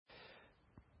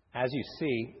As you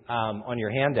see on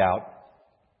your handout,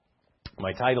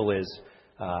 my title is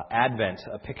Advent,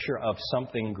 a picture of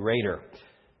something greater.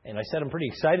 And I said I'm pretty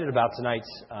excited about tonight's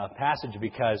passage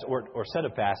because, or set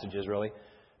of passages really,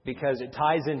 because it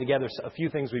ties in together a few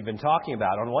things we've been talking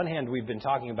about. On one hand, we've been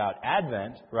talking about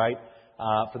Advent, right?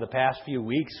 For the past few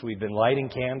weeks, we've been lighting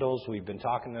candles. We've been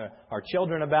talking to our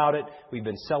children about it. We've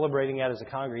been celebrating it as a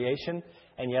congregation.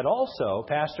 And yet also,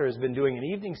 Pastor has been doing an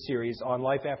evening series on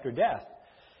life after death.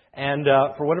 And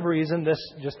for whatever reason, this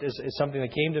just is something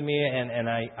that came to me, and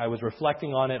I was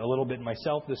reflecting on it a little bit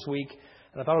myself this week,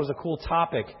 and I thought it was a cool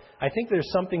topic. I think there's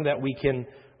something that we can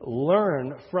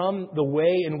learn from the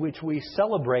way in which we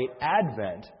celebrate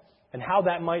Advent and how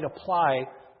that might apply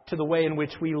to the way in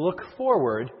which we look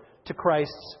forward to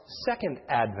Christ's second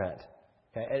Advent.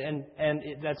 Okay? And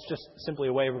that's just simply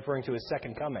a way of referring to His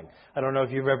second coming. I don't know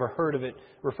if you've ever heard of it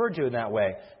referred to in that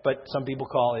way, but some people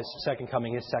call His second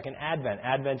coming His second Advent.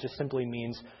 Advent just simply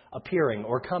means appearing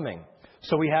or coming.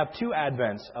 So we have two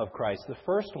Advents of Christ. The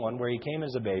first one where He came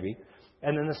as a baby,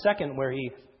 and then the second where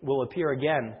He will appear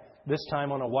again, this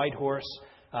time on a white horse,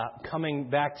 coming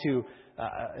back to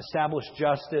establish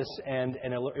justice and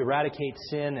eradicate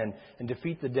sin and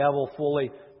defeat the devil fully.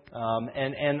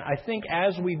 And I think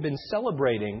as we've been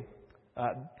celebrating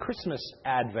Christmas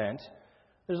Advent,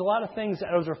 there's a lot of things that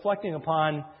I was reflecting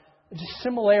upon, just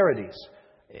similarities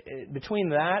between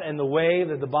that and the way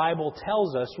that the Bible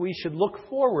tells us we should look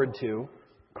forward to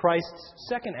Christ's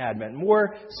second Advent.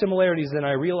 More similarities than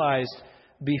I realized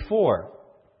before.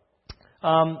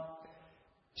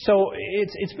 So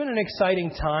it's been an exciting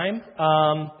time.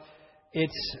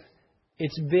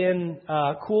 It's been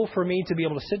cool for me to be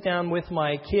able to sit down with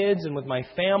my kids and with my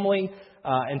family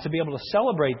and to be able to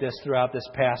celebrate this throughout this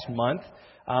past month.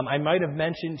 I might have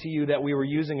mentioned to you that we were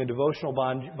using a devotional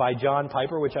by John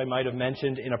Piper, which I might have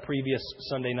mentioned in a previous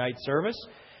Sunday night service.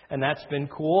 And that's been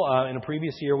cool. In a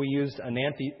previous year, we used a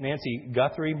Nancy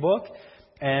Guthrie book.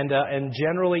 And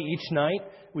generally each night,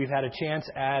 we've had a chance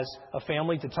as a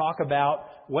family to talk about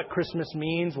what Christmas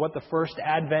means, what the first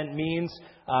Advent means,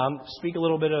 speak a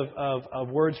little bit of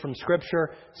words from Scripture,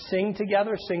 sing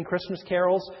together, sing Christmas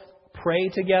carols, pray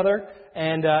together,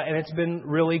 and it's been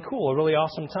really cool, a really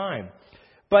awesome time.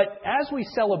 But as we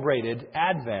celebrated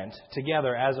Advent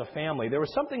together as a family, there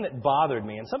was something that bothered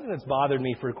me, and something that's bothered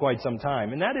me for quite some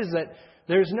time, and that is that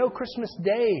there's no Christmas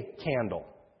Day candle.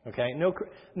 Okay,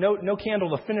 no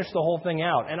candle to finish the whole thing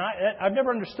out. And I've never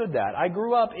understood that. I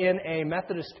grew up in a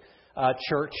Methodist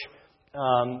church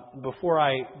before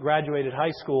I graduated high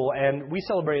school, and we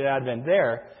celebrated Advent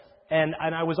there. And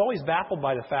I was always baffled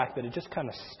by the fact that it just kind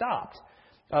of stopped.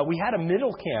 We had a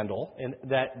middle candle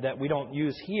that we don't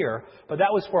use here, but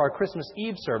that was for our Christmas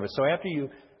Eve service. So after you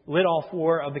lit all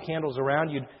four of the candles around,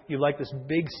 you'd like this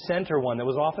big center one that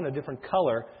was often a different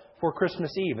color for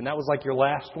Christmas Eve, and that was like your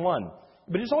last one.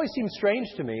 But it just always seemed strange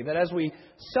to me that as we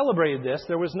celebrated this,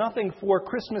 there was nothing for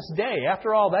Christmas Day.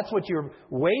 After all, that's what you're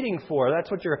waiting for. That's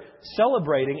what you're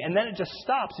celebrating. And then it just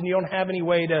stops and you don't have any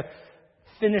way to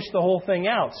finish the whole thing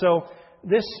out. So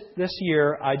this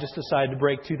year, I just decided to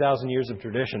break 2,000 years of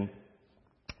tradition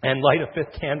and light a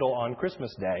fifth candle on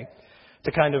Christmas Day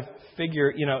to kind of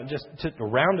figure, just to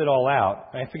round it all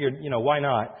out. I figured, why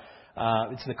not?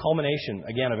 It's the culmination,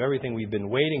 again, of everything we've been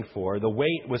waiting for. The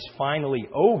wait was finally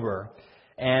over.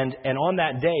 And on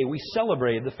that day, we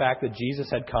celebrated the fact that Jesus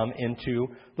had come into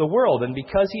the world. And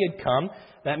because He had come,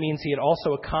 that means He had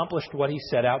also accomplished what He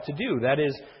set out to do. That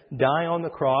is, die on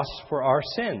the cross for our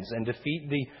sins and defeat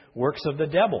the works of the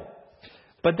devil.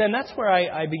 But then that's where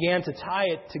I began to tie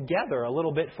it together a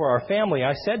little bit for our family.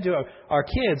 I said to our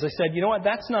kids, I said, you know what,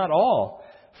 that's not all.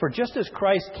 For just as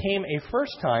Christ came a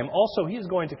first time, also He is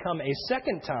going to come a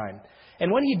second time.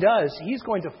 And when He does, He's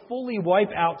going to fully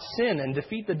wipe out sin and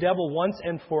defeat the devil once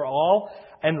and for all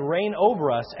and reign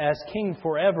over us as King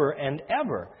forever and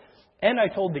ever. And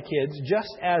I told the kids, just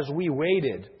as we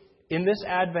waited in this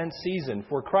Advent season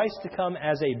for Christ to come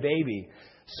as a baby,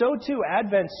 so too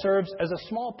Advent serves as a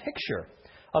small picture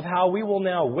of how we will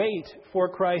now wait for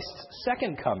Christ's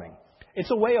second coming.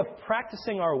 It's a way of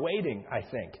practicing our waiting, I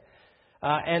think.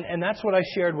 And that's what I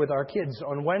shared with our kids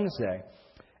on Wednesday.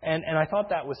 And I thought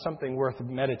that was something worth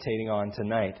meditating on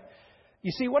tonight.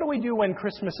 You see, what do we do when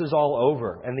Christmas is all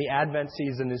over and the Advent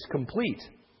season is complete?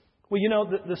 Well,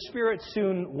 the Spirit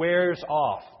soon wears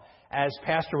off, as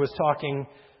Pastor was talking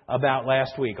about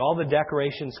last week. All the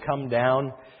decorations come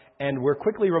down, and we're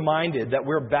quickly reminded that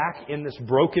we're back in this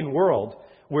broken world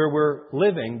where we're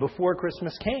living before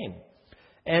Christmas came.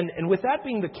 And with that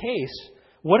being the case,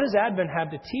 what does Advent have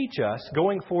to teach us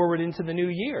going forward into the new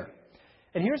year?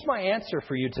 And here's my answer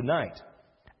for you tonight.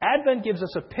 Advent gives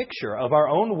us a picture of our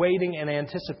own waiting and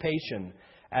anticipation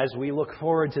as we look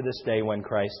forward to this day when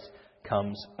Christ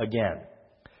comes again.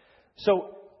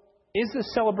 So, is the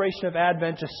celebration of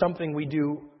Advent just something we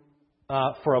do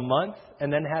for a month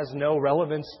and then has no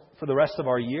relevance for the rest of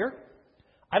our year?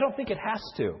 I don't think it has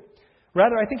to.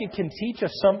 Rather, I think it can teach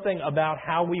us something about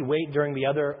how we wait during the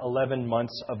other 11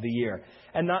 months of the year.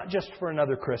 And not just for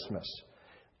another Christmas,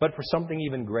 but for something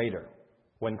even greater,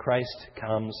 when Christ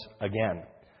comes again.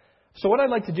 So what I'd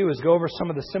like to do is go over some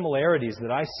of the similarities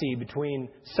that I see between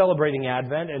celebrating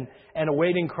Advent and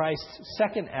awaiting Christ's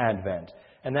second Advent.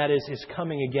 And that is His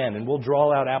coming again. And we'll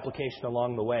draw out application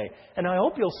along the way. And I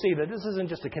hope you'll see that this isn't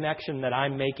just a connection that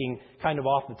I'm making kind of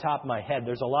off the top of my head.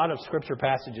 There's a lot of Scripture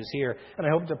passages here, and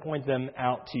I hope to point them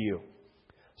out to you.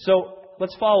 So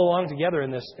let's follow along together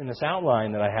in this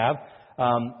outline that I have.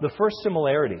 The first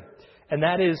similarity, and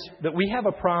that is that we have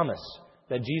a promise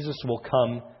that Jesus will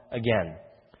come again.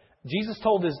 Jesus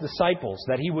told His disciples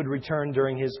that He would return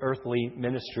during His earthly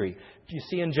ministry. You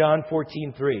see in John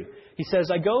 14:3, He says,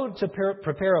 I go to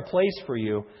prepare a place for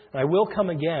you, and I will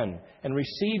come again and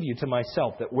receive you to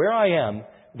myself, that where I am,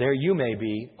 there you may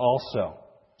be also.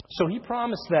 So He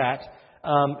promised that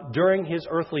during His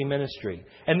earthly ministry.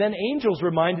 And then angels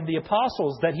reminded the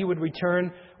apostles that He would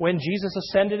return when Jesus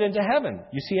ascended into heaven.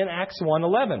 You see in Acts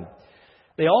 1:11.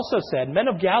 They also said, Men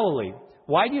of Galilee,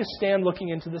 why do you stand looking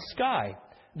into the sky?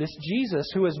 This Jesus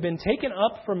who has been taken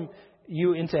up from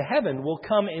you into heaven will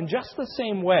come in just the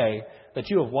same way that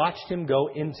you have watched Him go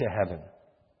into heaven.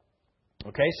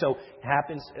 Okay, so it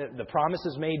happens, the promise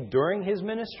is made during His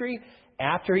ministry,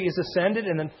 after He is ascended,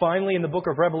 and then finally in the book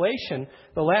of Revelation,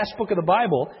 the last book of the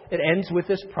Bible, it ends with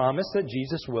this promise that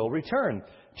Jesus will return.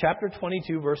 Chapter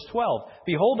 22, verse 12.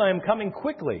 Behold, I am coming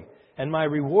quickly, and my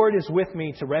reward is with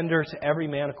me to render to every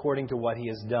man according to what he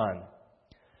has done.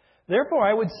 Therefore,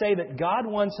 I would say that God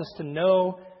wants us to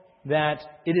know that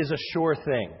it is a sure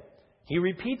thing. He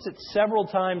repeats it several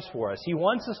times for us. He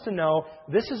wants us to know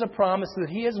this is a promise that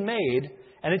He has made,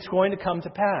 and it's going to come to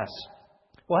pass.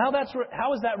 Well,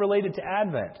 how is that related to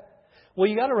Advent? Well,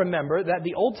 you got to remember that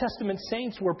the Old Testament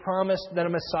saints were promised that a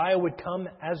Messiah would come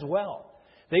as well.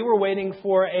 They were waiting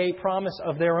for a promise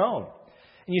of their own.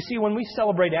 And you see, when we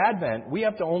celebrate Advent, we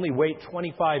have to only wait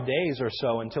 25 days or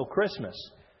so until Christmas.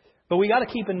 But we got to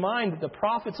keep in mind that the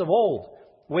prophets of old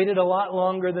waited a lot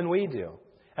longer than we do.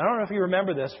 I don't know if you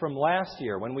remember this from last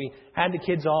year when we had the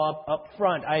kids all up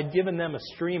front. I had given them a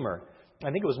streamer.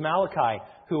 I think it was Malachi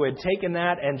who had taken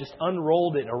that and just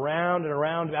unrolled it around and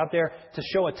around out there to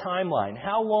show a timeline.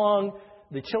 How long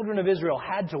the children of Israel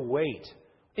had to wait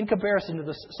in comparison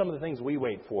to some of the things we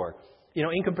wait for. You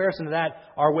know, in comparison to that,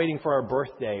 our waiting for our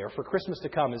birthday or for Christmas to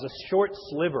come is a short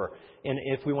sliver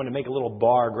if we want to make a little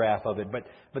bar graph of it.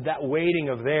 But that waiting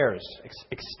of theirs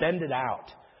extended out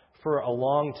for a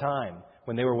long time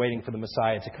when they were waiting for the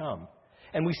Messiah to come.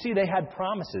 And we see they had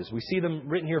promises. We see them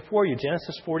written here for you.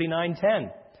 Genesis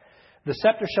 49:10. The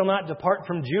scepter shall not depart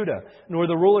from Judah, nor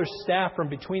the ruler's staff from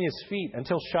between his feet,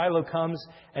 until Shiloh comes,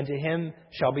 and to him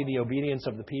shall be the obedience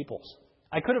of the peoples.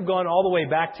 I could have gone all the way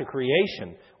back to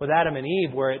creation with Adam and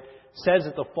Eve, where it says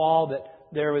at the fall that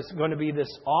there was going to be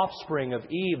this offspring of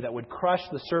Eve that would crush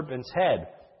the serpent's head.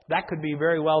 That could be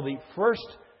very well the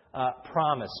first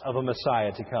promise of a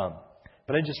Messiah to come.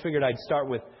 But I just figured I'd start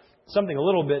with something a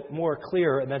little bit more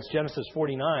clear, and that's Genesis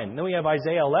 49. And then we have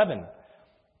Isaiah 11. It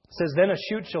says, Then a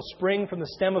shoot shall spring from the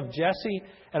stem of Jesse,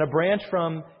 and a branch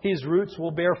from his roots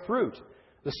will bear fruit.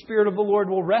 The Spirit of the Lord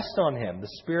will rest on him,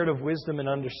 the Spirit of wisdom and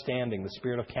understanding, the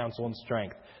Spirit of counsel and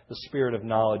strength, the Spirit of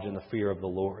knowledge and the fear of the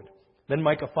Lord. Then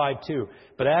Micah 5:2.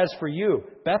 But as for you,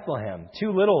 Bethlehem,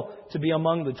 too little to be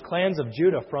among the clans of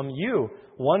Judah, from you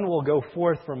one will go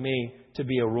forth from me to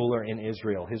be a ruler in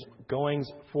Israel. His goings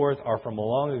forth are from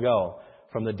long ago,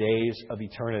 from the days of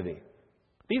eternity.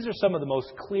 These are some of the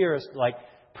most clearest,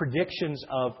 predictions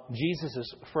of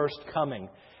Jesus' first coming.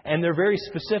 And they're very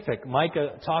specific.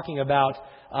 Micah talking about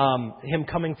him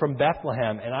coming from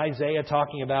Bethlehem, and Isaiah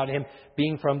talking about him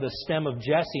being from the stem of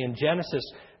Jesse, and Genesis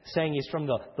saying he's from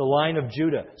the line of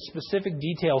Judah. Specific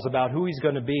details about who he's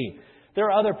going to be. There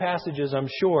are other passages, I'm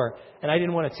sure, and I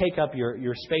didn't want to take up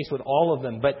your space with all of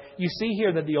them, but you see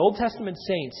here that the Old Testament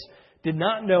saints did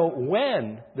not know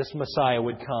when this Messiah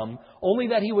would come, only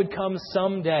that He would come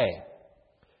someday.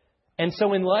 And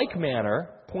so in like manner,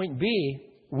 point B,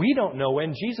 we don't know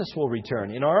when Jesus will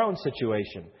return in our own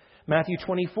situation. Matthew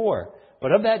 24.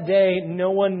 But of that day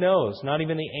no one knows, not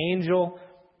even the angel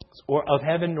or of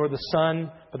heaven nor the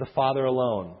Son, but the Father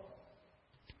alone.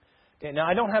 Okay, now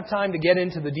I don't have time to get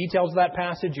into the details of that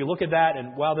passage. You look at that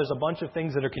and wow, there's a bunch of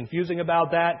things that are confusing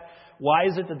about that. Why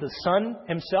is it that the Son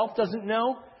Himself doesn't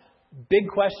know? Big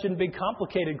question, big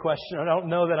complicated question. I don't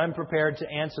know that I'm prepared to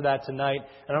answer that tonight,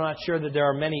 and I'm not sure that there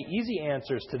are many easy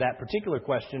answers to that particular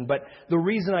question, but the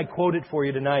reason I quote it for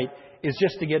you tonight is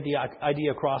just to get the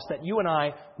idea across that you and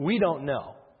I, we don't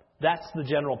know. That's the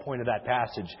general point of that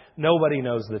passage. Nobody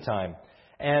knows the time.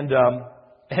 And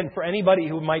for anybody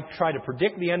who might try to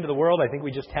predict the end of the world, I think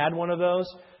we just had one of those.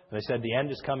 They said the end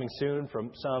is coming soon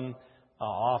from some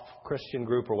off-Christian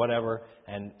group or whatever,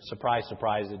 and surprise,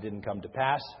 surprise, it didn't come to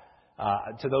pass.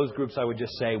 To those groups, I would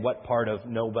just say, what part of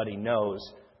nobody knows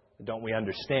don't we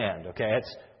understand? Okay,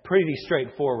 it's pretty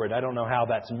straightforward. I don't know how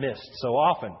that's missed so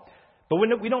often. But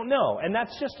we don't know. And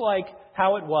that's just like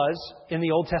how it was in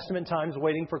the Old Testament times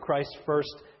waiting for Christ's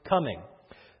first coming.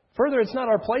 Further, it's not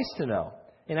our place to know.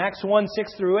 In Acts 1,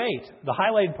 6 through 8, the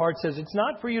highlighted part says, it's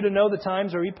not for you to know the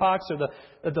times or epochs or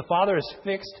that the Father has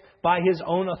fixed by His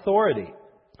own authority.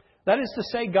 That is to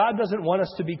say, God doesn't want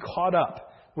us to be caught up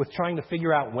with trying to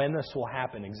figure out when this will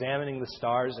happen, examining the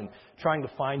stars and trying to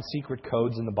find secret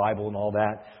codes in the Bible and all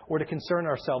that, or to concern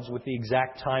ourselves with the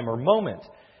exact time or moment.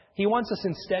 He wants us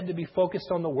instead to be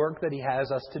focused on the work that He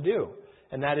has us to do,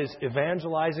 and that is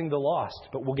evangelizing the lost,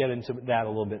 but we'll get into that a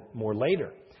little bit more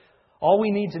later. All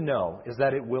we need to know is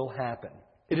that it will happen.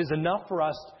 It is enough for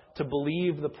us to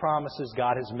believe the promises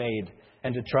God has made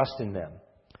and to trust in them.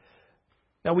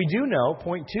 Now we do know,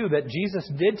 point 2, that Jesus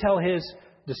did tell His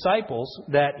disciples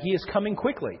that He is coming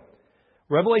quickly.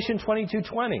 Revelation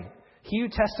 22:20. He who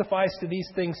testifies to these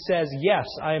things says, yes,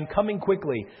 I am coming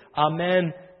quickly.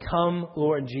 Amen. Come,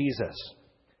 Lord Jesus.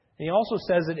 And He also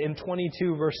says it in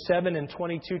 22 verse 7 and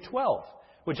 22:12,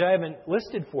 which I haven't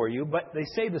listed for you, but they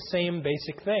say the same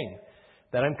basic thing,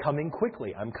 that I'm coming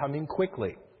quickly. I'm coming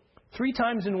quickly. 3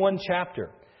 times in one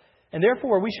chapter. And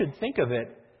therefore we should think of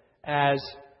it as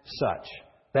such,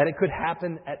 that it could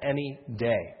happen at any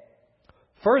day.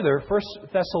 Further, 1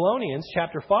 Thessalonians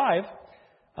chapter 5,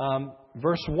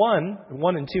 verse 1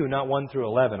 and 2, not 1 through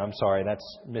 11. I'm sorry, that's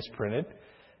misprinted.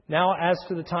 Now, as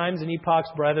to the times and epochs,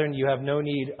 brethren, you have no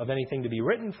need of anything to be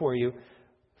written for you,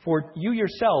 for you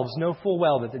yourselves know full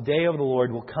well that the day of the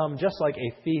Lord will come just like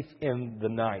a thief in the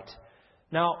night.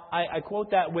 Now, I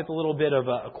quote that with a little bit of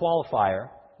a qualifier,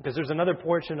 because there's another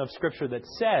portion of Scripture that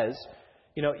says,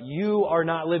 you are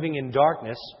not living in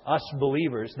darkness, us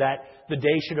believers, that the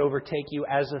day should overtake you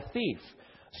as a thief.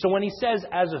 So when He says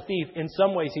as a thief, in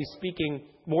some ways He's speaking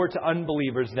more to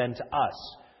unbelievers than to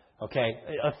us. Okay?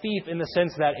 A thief in the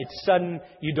sense that it's sudden,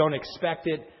 you don't expect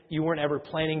it, you weren't ever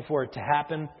planning for it to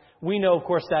happen. We know, of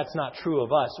course, that's not true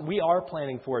of us. We are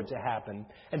planning for it to happen.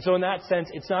 And so in that sense,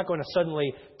 it's not going to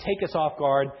suddenly take us off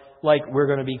guard like we're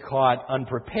going to be caught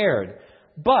unprepared.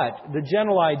 But the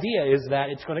general idea is that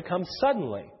it's going to come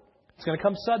suddenly. It's going to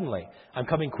come suddenly. I'm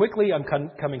coming quickly. I'm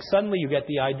coming suddenly. You get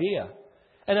the idea.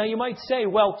 And now you might say,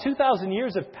 well, 2,000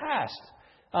 years have passed.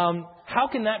 How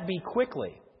can that be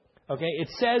quickly? Okay, it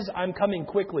says I'm coming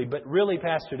quickly, but really,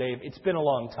 Pastor Dave, it's been a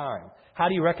long time. How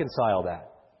do you reconcile that?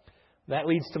 That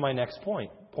leads to my next point,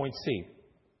 point C.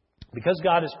 Because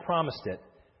God has promised it,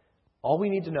 all we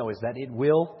need to know is that it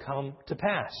will come to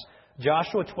pass.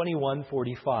 Joshua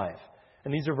 21:45.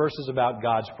 And these are verses about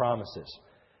God's promises.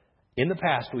 In the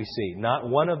past, we see, not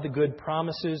one of the good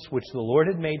promises which the Lord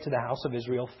had made to the house of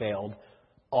Israel failed.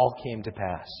 All came to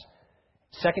pass.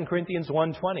 2 Corinthians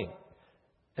 1:20.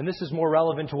 And this is more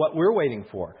relevant to what we're waiting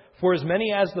for. For as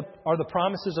many as are the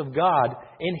promises of God,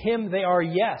 in Him they are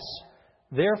yes.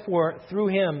 Therefore, through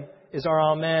Him is our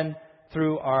amen,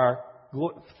 through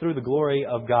the glory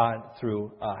of God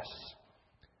through us.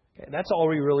 Okay, that's all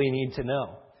we really need to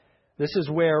know. This is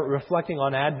where reflecting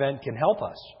on Advent can help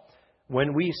us.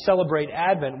 When we celebrate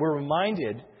Advent, we're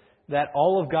reminded that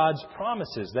all of God's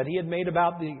promises that He had made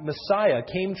about the Messiah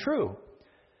came true.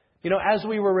 As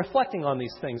we were reflecting on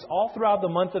these things all throughout the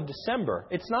month of December,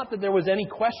 it's not that there was any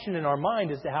question in our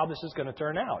mind as to how this is going to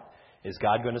turn out. Is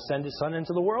God going to send His Son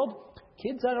into the world?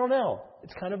 Kids, I don't know.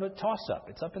 It's kind of a toss-up.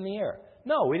 It's up in the air.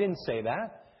 No, we didn't say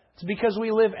that. It's because we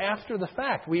live after the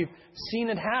fact. We've seen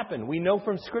it happen. We know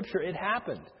from Scripture it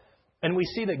happened. And we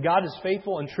see that God is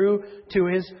faithful and true to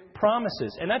His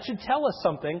promises. And that should tell us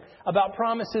something about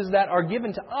promises that are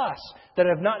given to us that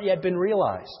have not yet been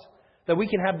realized. That we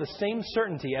can have the same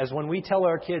certainty as when we tell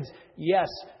our kids, yes,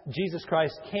 Jesus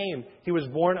Christ came. He was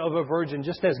born of a virgin,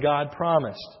 just as God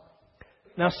promised.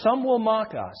 Now, some will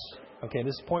mock us. Okay,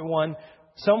 this is point 1.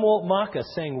 Some will mock us,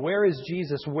 saying, where is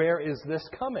Jesus? Where is this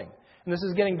coming? And this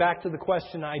is getting back to the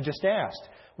question I just asked.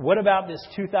 What about this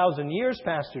 2,000 years,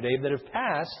 Pastor Dave, that have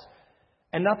passed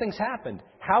and nothing's happened?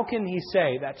 How can He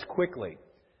say that's quickly?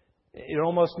 It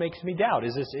almost makes me doubt.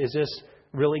 Is this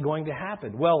really going to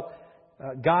happen? Well,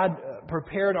 God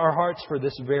prepared our hearts for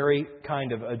this very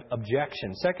kind of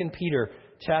objection. 2 Peter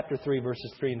chapter 3,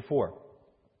 verses 3 and 4.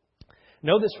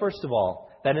 Know this, first of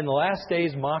all, that in the last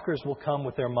days mockers will come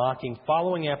with their mocking,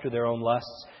 following after their own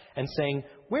lusts, and saying,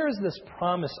 where is this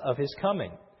promise of His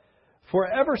coming? For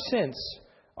ever since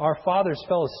our fathers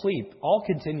fell asleep, all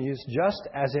continues just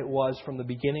as it was from the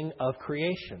beginning of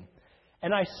creation.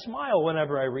 And I smile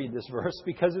whenever I read this verse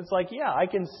because it's like, yeah, I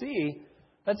can see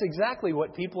that's exactly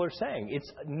what people are saying.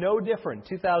 It's no different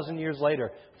 2,000 years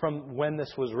later from when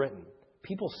this was written.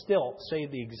 People still say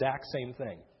the exact same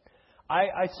thing.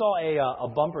 I saw a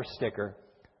bumper sticker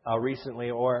recently,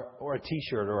 or a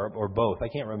T-shirt, or both. I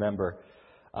can't remember.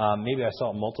 Maybe I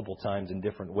saw it multiple times in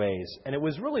different ways. And it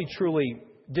was really, truly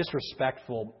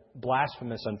disrespectful.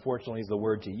 Blasphemous, unfortunately, is the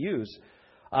word to use.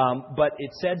 But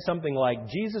it said something like,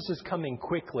 Jesus is coming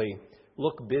quickly.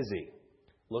 Look busy.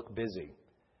 Look busy.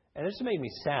 And it just made me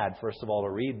sad, first of all, to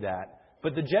read that.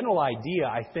 But the general idea,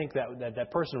 I think,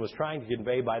 that person was trying to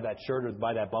convey by that shirt or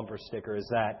by that bumper sticker is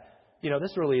that,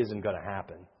 this really isn't going to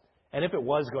happen. And if it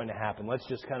was going to happen, let's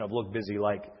just kind of look busy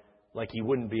like you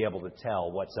wouldn't be able to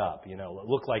tell what's up.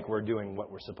 Look like we're doing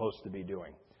what we're supposed to be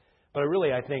doing. But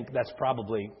really, I think that's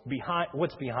probably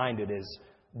what's behind it is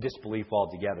disbelief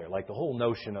altogether. Like the whole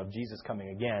notion of Jesus coming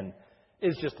again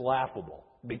is just laughable.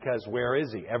 Because where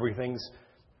is He? Everything's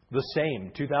the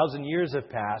same. 2,000 years have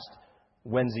passed.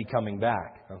 When's He coming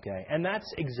back? Okay, and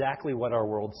that's exactly what our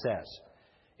world says.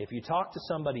 If you talk to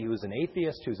somebody who's an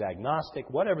atheist, who's agnostic,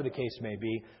 whatever the case may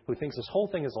be, who thinks this whole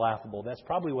thing is laughable, that's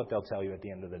probably what they'll tell you at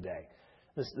the end of the day.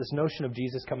 This notion of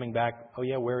Jesus coming back, oh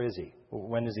yeah, where is He?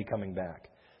 When is He coming back?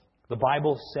 The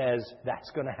Bible says that's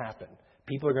going to happen.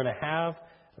 People are going to have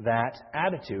that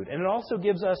attitude. And it also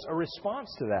gives us a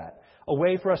response to that, a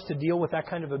way for us to deal with that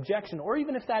kind of objection, or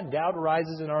even if that doubt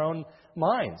arises in our own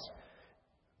minds.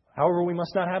 However, we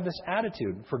must not have this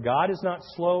attitude. For God is not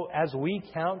slow as we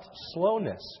count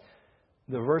slowness.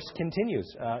 The verse continues,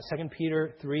 2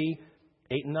 Peter 3,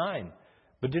 8 and 9.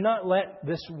 But do not let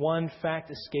this one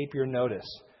fact escape your notice,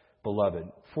 beloved.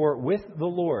 For with the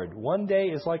Lord, one day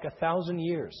is like 1,000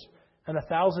 years, and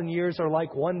 1,000 years are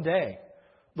like one day.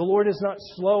 The Lord is not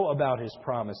slow about His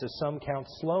promise, as some count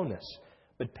slowness,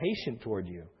 but patient toward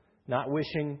you, not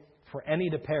wishing for any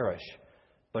to perish,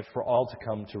 but for all to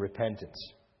come to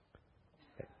repentance.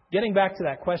 Getting back to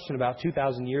that question about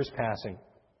 2,000 years passing,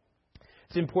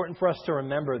 it's important for us to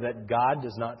remember that God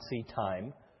does not see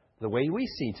time the way we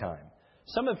see time.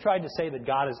 Some have tried to say that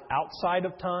God is outside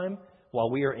of time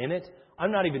while we are in it.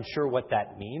 I'm not even sure what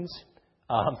that means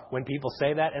when people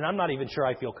say that, and I'm not even sure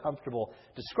I feel comfortable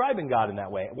describing God in that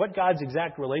way. What God's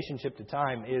exact relationship to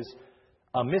time is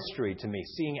a mystery to me,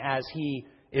 seeing as He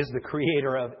is the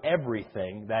creator of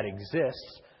everything that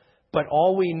exists. But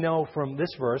all we know from this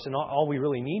verse, and all we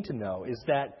really need to know, is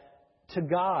that to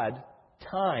God,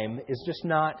 time is just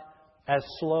not as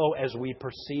slow as we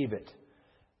perceive it.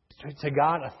 To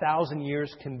God, 1,000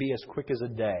 years can be as quick as a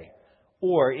day.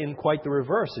 Or, in quite the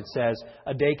reverse, it says,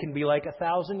 a day can be like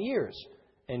 1,000 years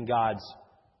in God's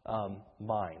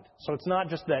mind. So it's not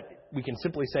just that we can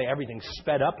simply say everything's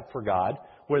sped up for God,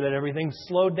 or that everything's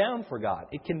slowed down for God.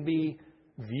 It can be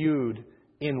viewed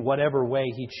in whatever way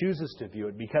He chooses to view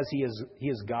it, because He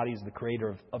is God. He's the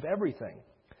creator of everything.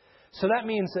 So that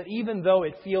means that even though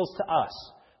it feels to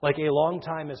us like a long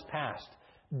time has passed,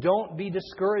 don't be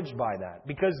discouraged by that,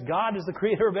 because God is the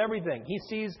creator of everything. He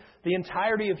sees the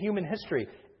entirety of human history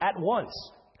at once.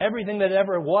 Everything that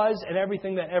ever was and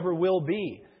everything that ever will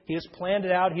be. He has planned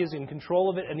it out. He is in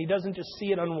control of it. And He doesn't just see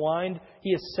it unwind.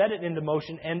 He has set it into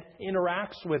motion and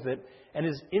interacts with it and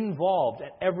is involved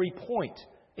at every point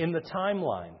in the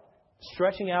timeline,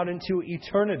 stretching out into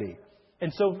eternity.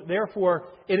 And so, therefore,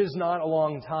 it is not a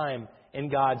long time in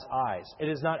God's eyes. It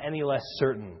is not any less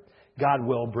certain God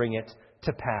will bring it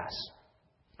to pass.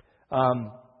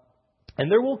 And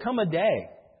there will come a day.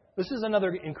 This is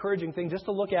another encouraging thing just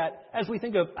to look at as we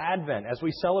think of Advent, as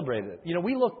we celebrate it.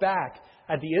 We look back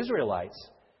at the Israelites,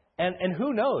 and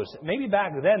who knows, maybe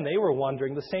back then they were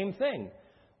wondering the same thing.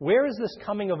 Where is this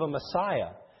coming of a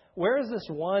Messiah? Where is this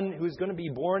one who's going to be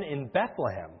born in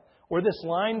Bethlehem? Or this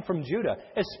line from Judah,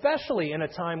 especially in a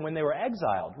time when they were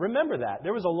exiled. Remember that.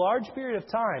 There was a large period of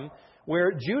time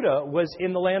where Judah was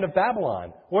in the land of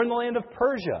Babylon, or in the land of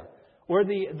Persia, or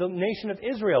the nation of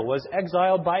Israel was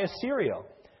exiled by Assyria,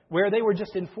 where they were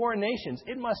just in foreign nations.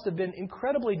 It must have been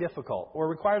incredibly difficult, or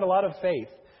required a lot of faith,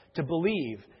 to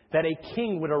believe that a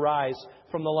king would arise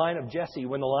from the line of Jesse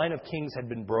when the line of kings had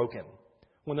been broken,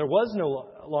 when there was no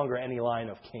longer any line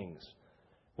of kings,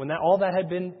 when all that had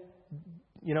been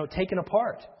taken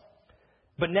apart.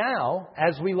 But now,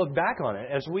 as we look back on it,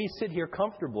 as we sit here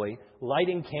comfortably,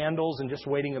 lighting candles and just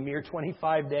waiting a mere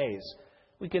 25 days,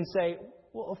 we can say,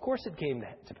 well, of course it came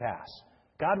to pass.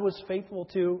 God was faithful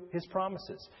to His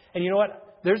promises. And you know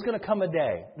what? There's going to come a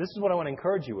day. This is what I want to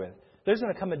encourage you with. There's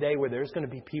going to come a day where there's going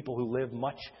to be people who live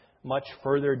much, much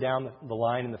further down the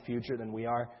line in the future than we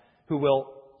are, who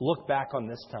will look back on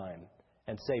this time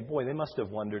and say, boy, they must have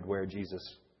wondered where Jesus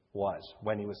was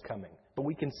when He was coming. But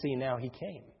we can see now He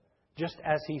came. Just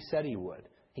as He said He would.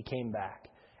 He came back.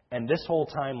 And this whole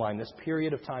timeline, this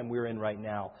period of time we're in right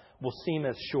now, will seem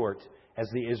as short as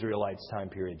the Israelites' time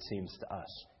period seems to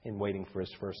us in waiting for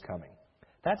His first coming.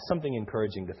 That's something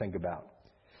encouraging to think about.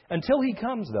 Until He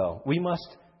comes, though, we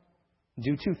must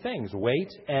do two things: wait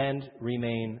and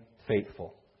remain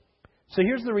faithful. So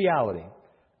here's the reality.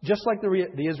 Just like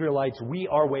the Israelites, we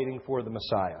are waiting for the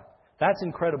Messiah. That's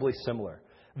incredibly similar.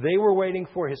 They were waiting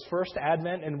for His first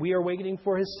advent, and we are waiting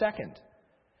for His second.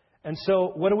 And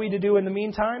so what are we to do in the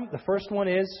meantime? The first one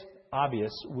is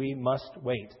obvious. We must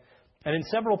wait. And in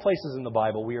several places in the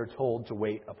Bible, we are told to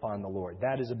wait upon the Lord.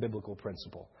 That is a biblical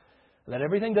principle. That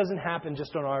everything doesn't happen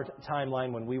just on our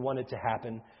timeline when we want it to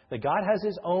happen. That God has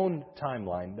His own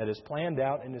timeline that is planned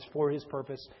out and is for His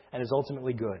purpose and is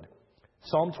ultimately good.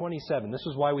 Psalm 27, this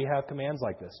is why we have commands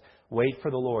like this. Wait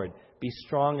for the Lord. Be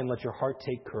strong and let your heart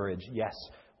take courage. Yes,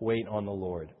 wait on the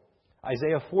Lord.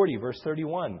 Isaiah 40, verse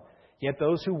 31. Yet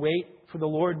those who wait for the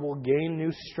Lord will gain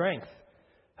new strength.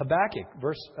 Habakkuk,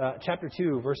 chapter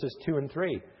 2, verses 2 and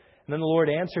 3. And then the Lord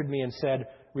answered me and said,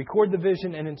 record the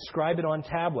vision and inscribe it on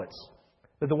tablets,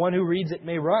 that the one who reads it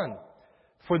may run.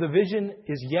 For the vision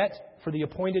is yet for the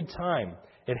appointed time.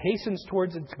 It hastens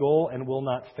towards its goal and will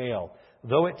not fail.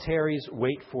 Though it tarries,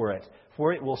 wait for it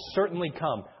will certainly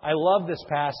come. I love this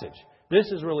passage.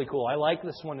 This is really cool. I like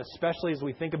this one, especially as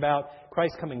we think about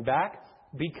Christ coming back,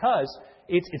 because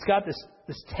it's got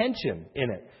this tension in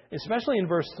it. Especially in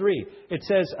verse 3. It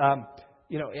says,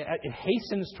 it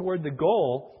hastens toward the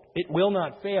goal. It will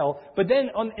not fail. But then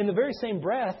in the very same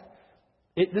breath,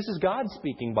 this is God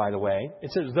speaking, by the way.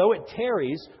 It says, though it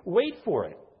tarries, wait for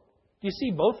it. Do you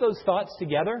see both those thoughts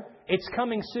together? It's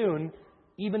coming soon,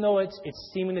 even though it's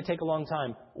seeming to take a long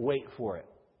time. Wait for it.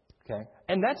 Okay?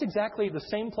 And that's exactly the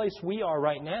same place we are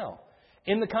right now.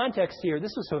 In the context here,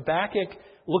 this is Habakkuk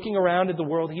looking around at the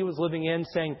world he was living in,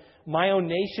 saying, my own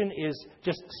nation is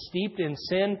just steeped in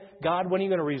sin. God, when are you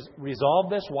going to resolve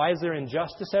this? Why is there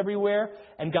injustice everywhere?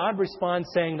 And God responds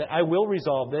saying that I will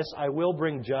resolve this. I will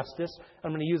bring justice.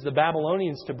 I'm going to use the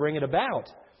Babylonians to bring it about.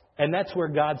 And that's where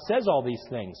God says all these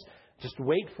things. Just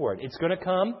wait for it. It's going to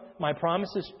come. My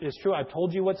promise is true. I've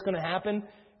told you what's going to happen.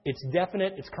 It's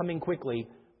definite. It's coming quickly.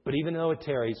 But even though it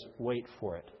tarries, wait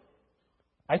for it.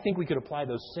 I think we could apply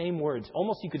those same words.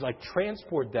 Almost you could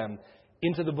transport them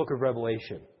into the book of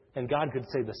Revelation. And God could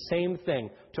say the same thing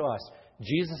to us.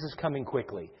 Jesus is coming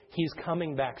quickly. He's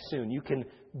coming back soon. You can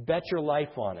bet your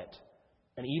life on it.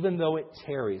 And even though it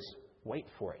tarries, wait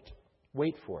for it.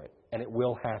 Wait for it. And it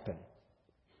will happen.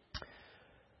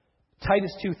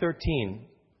 Titus 2:13,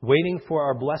 waiting for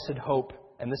our blessed hope.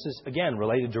 And this is, again,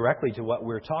 related directly to what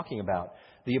we're talking about.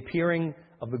 The appearing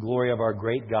of the glory of our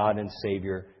great God and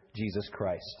Savior, Jesus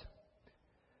Christ.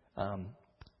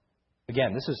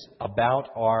 Again, this is about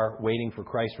our waiting for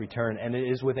Christ's return, and it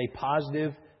is with a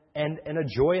positive and a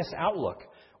joyous outlook.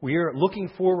 We are looking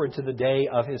forward to the day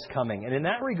of His coming. And in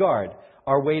that regard,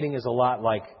 our waiting is a lot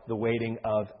like the waiting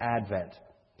of Advent.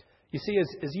 You see,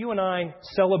 as you and I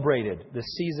celebrated this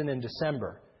season in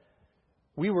December,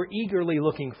 we were eagerly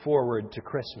looking forward to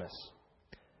Christmas.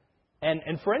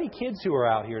 And for any kids who are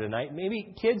out here tonight,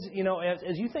 maybe kids,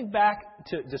 as you think back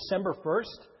to December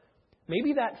 1st,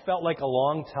 maybe that felt like a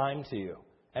long time to you.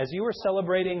 As you were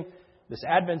celebrating this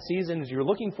Advent season, as you're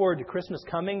looking forward to Christmas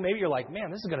coming, maybe you're like, man,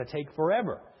 this is going to take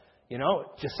forever.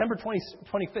 December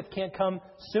 25th can't come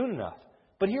soon enough.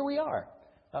 But here we are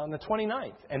on the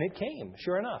 29th, and it came,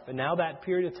 sure enough. And now that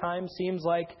period of time seems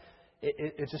like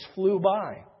it just flew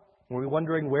by. We're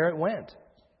wondering where it went.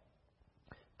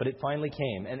 But it finally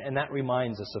came, and that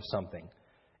reminds us of something.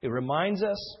 It reminds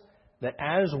us that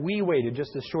as we waited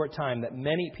just a short time, that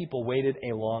many people waited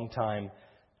a long time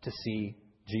to see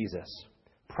Jesus.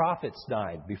 Prophets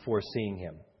died before seeing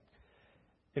Him.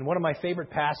 In one of my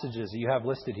favorite passages you have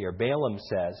listed here, Balaam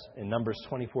says in Numbers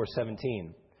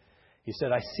 24:17, he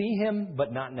said, I see Him,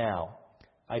 but not now.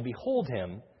 I behold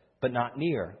Him, but not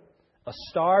near. A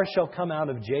star shall come out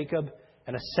of Jacob,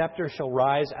 and a scepter shall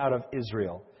rise out of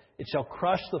Israel. It shall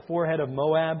crush the forehead of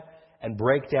Moab and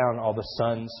break down all the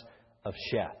sons of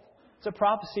Sheth. It's a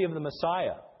prophecy of the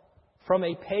Messiah from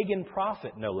a pagan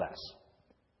prophet, no less.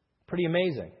 Pretty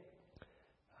amazing.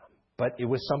 But it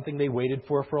was something they waited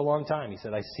for a long time. He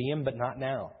said, I see him, but not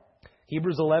now.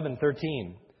 Hebrews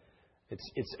 11:13.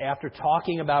 It's after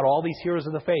talking about all these heroes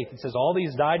of the faith. It says, all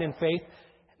these died in faith,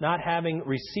 not having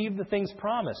received the things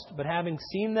promised, but having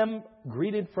seen them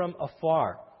greeted from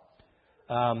afar.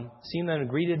 Seen them and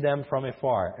greeted them from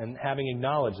afar, and having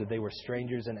acknowledged that they were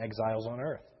strangers and exiles on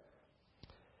earth.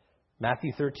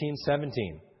 Matthew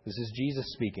 13:17. This is Jesus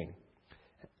speaking.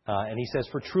 And he says,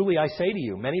 for truly I say to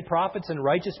you, many prophets and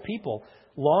righteous people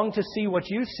longed to see what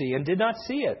you see and did not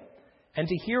see it, and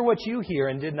to hear what you hear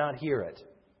and did not hear it.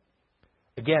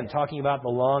 Again, talking about the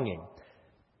longing.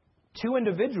 Two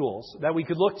individuals that we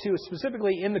could look to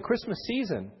specifically in the Christmas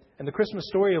season and the Christmas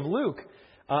story of Luke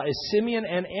is Simeon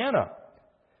and Anna.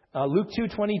 Luke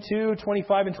 2:22,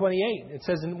 25, and 28. It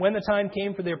says, and when the time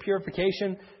came for their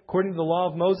purification, according to the law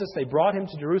of Moses, they brought him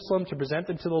to Jerusalem to present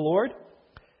them to the Lord.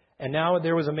 And now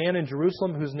there was a man in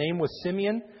Jerusalem whose name was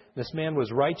Simeon. This man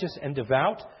was righteous and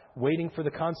devout, waiting for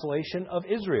the consolation of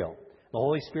Israel. The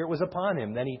Holy Spirit was upon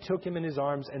him. Then he took him in his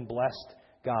arms and blessed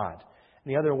God.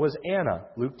 And the other was Anna,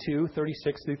 Luke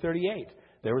 2:36 through 38.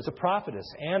 There was a prophetess,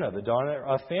 Anna, the daughter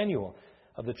of Phanuel,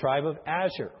 of the tribe of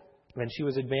Asher. When she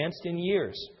was advanced in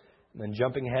years, and then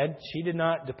jumping ahead, she did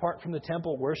not depart from the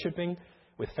temple, worshiping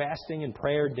with fasting and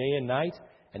prayer day and night.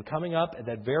 And coming up at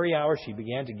that very hour, she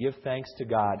began to give thanks to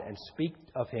God and speak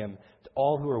of him to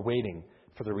all who are waiting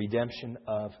for the redemption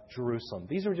of Jerusalem.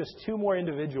 These are just two more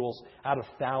individuals out of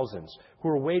thousands who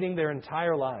are waiting their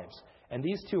entire lives. And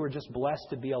these two were just blessed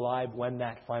to be alive when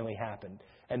that finally happened.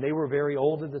 And they were very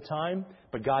old at the time,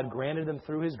 but God granted them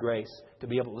through His grace to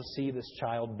be able to see this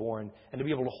child born and to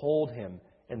be able to hold him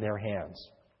in their hands.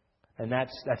 And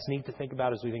that's neat to think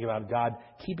about as we think about God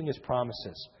keeping His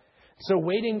promises. So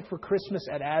waiting for Christmas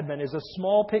at Advent is a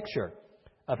small picture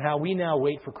of how we now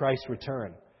wait for Christ's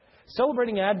return.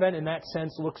 Celebrating Advent in that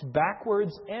sense looks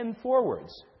backwards and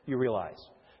forwards, you realize.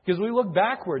 Because we look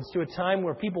backwards to a time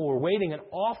where people were waiting an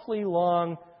awfully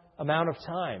long amount of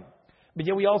time. But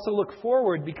yet we also look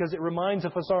forward because it reminds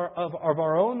us of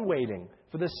our own waiting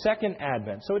for the second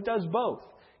Advent. So it does both.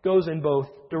 Goes in both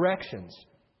directions.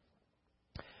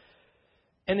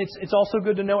 And it's also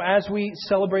good to know as we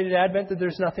celebrated Advent that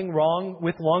there's nothing wrong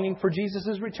with longing for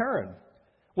Jesus' return.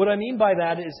 What I mean by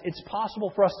that is it's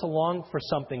possible for us to long for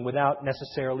something without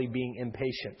necessarily being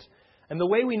impatient. And the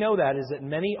way we know that is that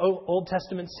many Old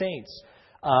Testament saints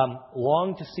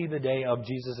long to see the day of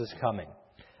Jesus' coming.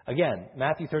 Again,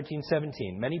 Matthew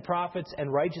 13:17. Many prophets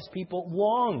and righteous people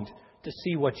longed to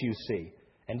see what you see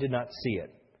and did not see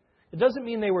it. It doesn't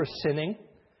mean they were sinning.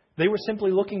 They were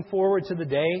simply looking forward to the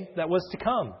day that was to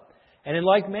come. And in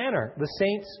like manner, the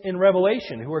saints in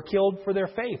Revelation who were killed for their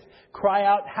faith cry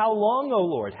out, how long, O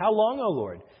Lord? How long, O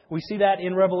Lord? We see that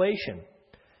in Revelation.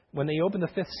 When they opened the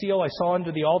fifth seal, I saw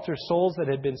under the altar souls that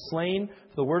had been slain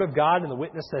for the word of God and the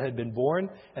witness that had been born.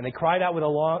 And they cried out with a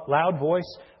loud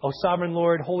voice, O sovereign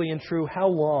Lord, holy and true, how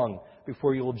long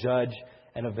before you will judge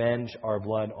and avenge our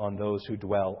blood on those who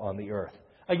dwell on the earth?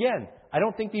 Again, I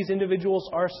don't think these individuals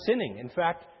are sinning. In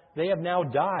fact, they have now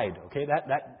died. Okay,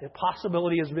 that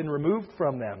possibility has been removed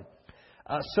from them.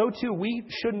 So too, we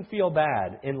shouldn't feel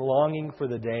bad in longing for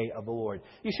the day of the Lord.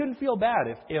 You shouldn't feel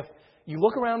bad if you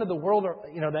look around at the world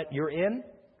that you're in,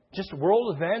 just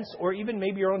world events, or even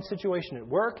maybe your own situation at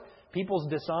work, people's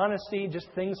dishonesty, just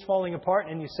things falling apart,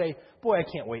 and you say, boy, I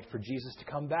can't wait for Jesus to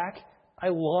come back. I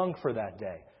long for that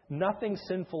day. Nothing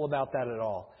sinful about that at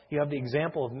all. You have the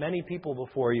example of many people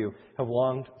before you have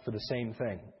longed for the same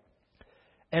thing.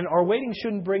 And our waiting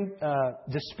shouldn't bring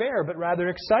despair, but rather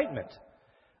excitement.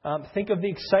 Think of the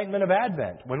excitement of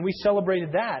Advent. When we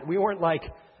celebrated that, we weren't like,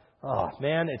 oh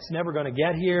man, it's never going to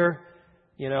get here.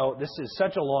 You know, this is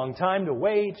such a long time to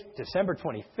wait. December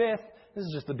 25th. This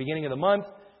is just the beginning of the month.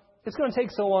 It's going to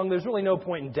take so long. There's really no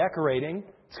point in decorating.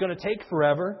 It's going to take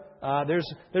forever.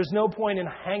 There's no point in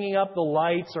hanging up the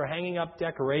lights or hanging up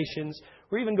decorations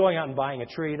or even going out and buying a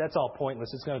tree. That's all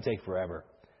pointless. It's going to take forever.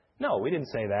 No, we didn't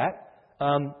say that.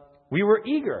 We were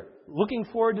eager. Looking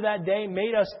forward to that day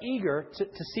made us eager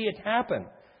to see it happen.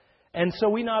 And so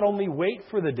we not only wait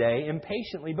for the day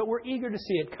impatiently, but we're eager to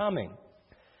see it coming.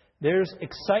 There's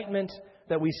excitement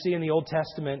that we see in the Old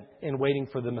Testament in waiting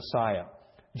for the Messiah.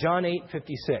 John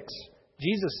 8:56.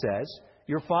 Jesus says,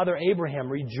 your father Abraham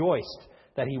rejoiced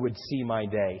that he would see my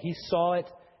day. He saw it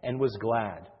and was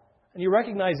glad. And you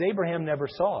recognize Abraham never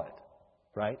saw it,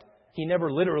 right? He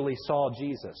never literally saw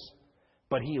Jesus.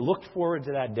 But he looked forward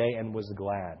to that day and was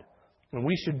glad. And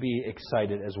we should be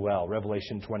excited as well.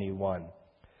 Revelation 21.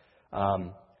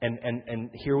 And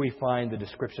here we find the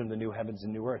description of the new heavens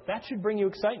and new earth. That should bring you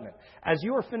excitement. As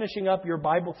you are finishing up your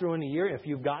Bible through in a year, if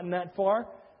you've gotten that far,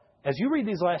 as you read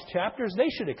these last chapters, they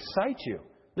should excite you.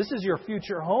 This is your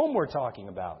future home we're talking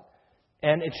about.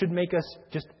 And it should make us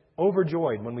just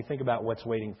overjoyed when we think about what's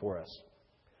waiting for us.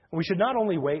 We should not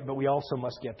only wait, but we also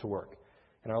must get to work.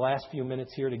 In our last few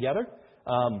minutes here together,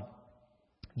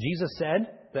 Jesus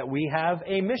said that we have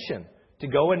a mission to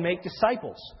go and make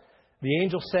disciples. The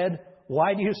angel said,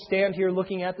 "Why do you stand here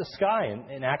looking at the sky?"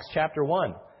 in Acts chapter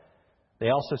 1. They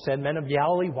also said, "Men of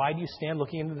Galilee, why do you stand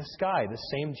looking into the sky? The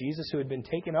same Jesus who had been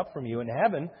taken up from you in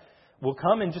heaven will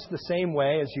come in just the same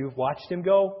way as you've watched him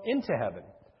go into heaven."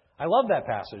 I love that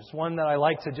passage. It's one that I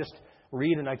like to just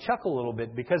read, and I chuckle a little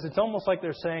bit because it's almost like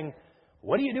they're saying,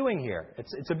 "What are you doing here?"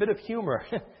 It's a bit of humor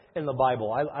in the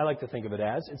Bible. I like to think of it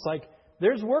as. It's like,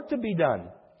 there's work to be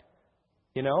done.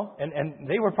 You know? And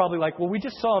they were probably like, "Well, we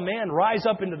just saw a man rise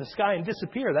up into the sky and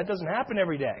disappear. That doesn't happen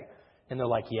every day." And they're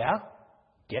like, "Yeah,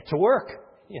 get to work."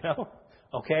 You know?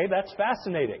 Okay, that's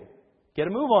fascinating. Get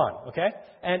a move on, okay?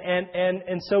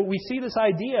 And so we see this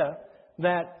idea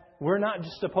that we're not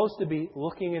just supposed to be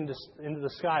looking into the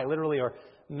sky, literally or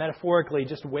metaphorically,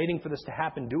 just waiting for this to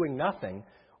happen, doing nothing.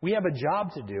 We have a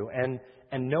job to do, and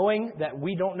knowing that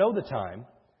we don't know the time,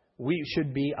 we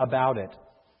should be about it.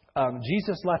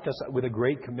 Jesus left us with a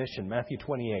great commission, Matthew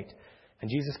 28. And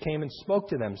Jesus came and spoke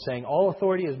to them, saying, "All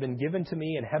authority has been given to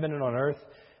me in heaven and on earth.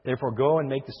 Therefore go and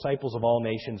make disciples of all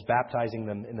nations, baptizing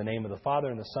them in the name of the Father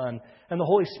and the Son and the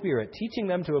Holy Spirit, teaching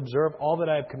them to observe all that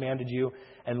I have commanded you.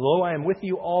 And lo, I am with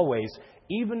you always,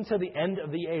 even to the end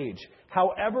of the age."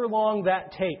 However long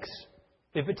that takes.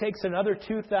 If it takes another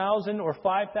 2,000 or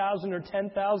 5,000 or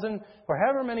 10,000 or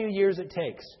however many years it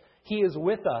takes, He is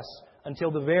with us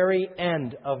until the very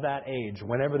end of that age,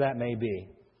 whenever that may be.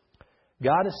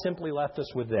 God has simply left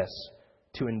us with this,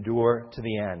 to endure to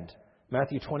the end.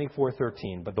 Matthew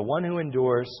 24:13. "But the one who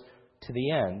endures to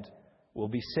the end will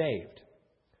be saved."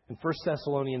 In 1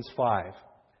 Thessalonians 5.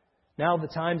 "Now the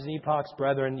times and epochs,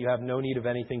 brethren, you have no need of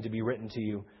anything to be written to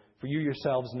you, for you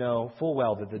yourselves know full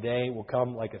well that the day will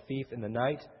come like a thief in the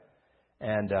night."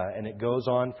 And it goes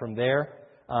on from there.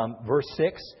 Verse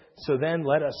 6. "So then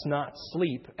let us not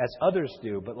sleep as others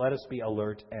do, but let us be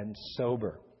alert and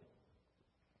sober."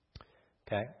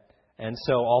 Okay? And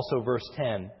so also verse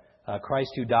 10.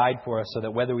 "Christ who died for us, so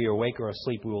that whether we are awake or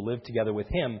asleep, we will live together with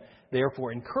Him.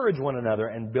 Therefore encourage one another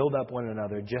and build up one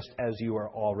another, just as you are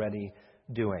already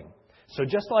doing." So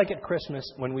just like at Christmas,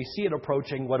 when we see it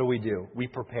approaching, what do? We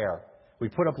prepare. We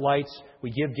put up lights.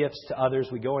 We give gifts to others.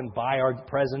 We go and buy our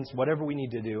presents, whatever we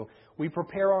need to do. We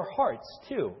prepare our hearts,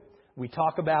 too. We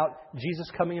talk about Jesus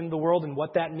coming into the world and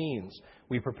what that means.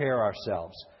 We prepare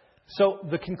ourselves. So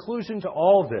the conclusion to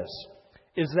all this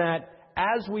is that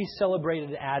as we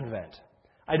celebrated Advent,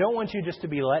 I don't want you just to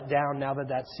be let down now that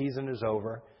that season is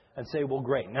over and say, "Well,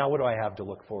 great, now what do I have to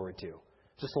look forward to?"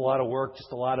 Just a lot of work,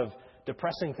 just a lot of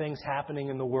depressing things happening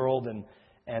in the world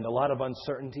and a lot of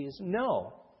uncertainties.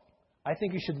 No. I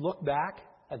think you should look back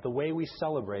at the way we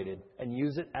celebrated and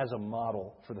use it as a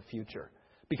model for the future.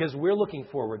 Because we're looking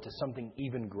forward to something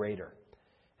even greater.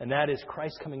 And that is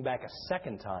Christ coming back a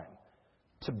second time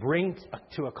to bring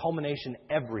to a culmination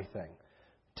everything.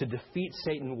 To defeat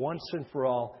Satan once and for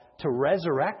all. To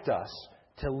resurrect us.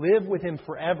 To live with Him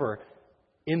forever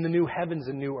in the new heavens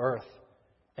and new earth.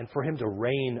 And for Him to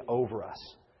reign over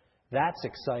us. That's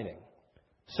exciting.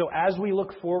 So as we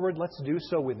look forward, let's do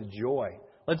so with joy.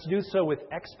 Let's do so with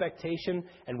expectation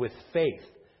and with faith,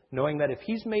 knowing that if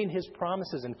He's made His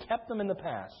promises and kept them in the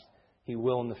past, He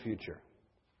will in the future.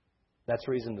 That's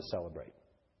reason to celebrate.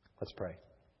 Let's pray.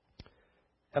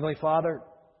 Heavenly Father,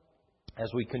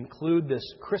 as we conclude this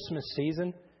Christmas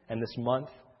season and this month,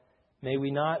 may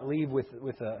we not leave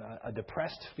with a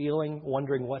depressed feeling,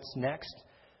 wondering what's next.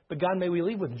 But God, may we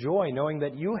leave with joy, knowing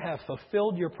that You have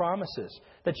fulfilled Your promises,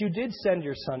 that You did send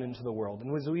Your Son into the world.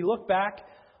 And as we look back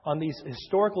on these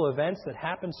historical events that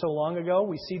happened so long ago,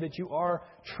 we see that You are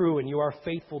true and You are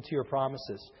faithful to Your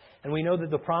promises. And we know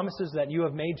that the promises that You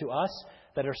have made to us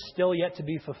that are still yet to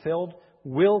be fulfilled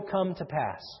will come to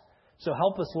pass. So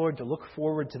help us, Lord, to look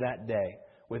forward to that day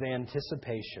with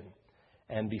anticipation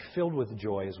and be filled with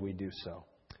joy as we do so.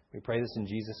 We pray this in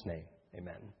Jesus' name.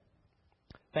 Amen.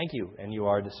 Thank you, and you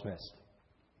are dismissed.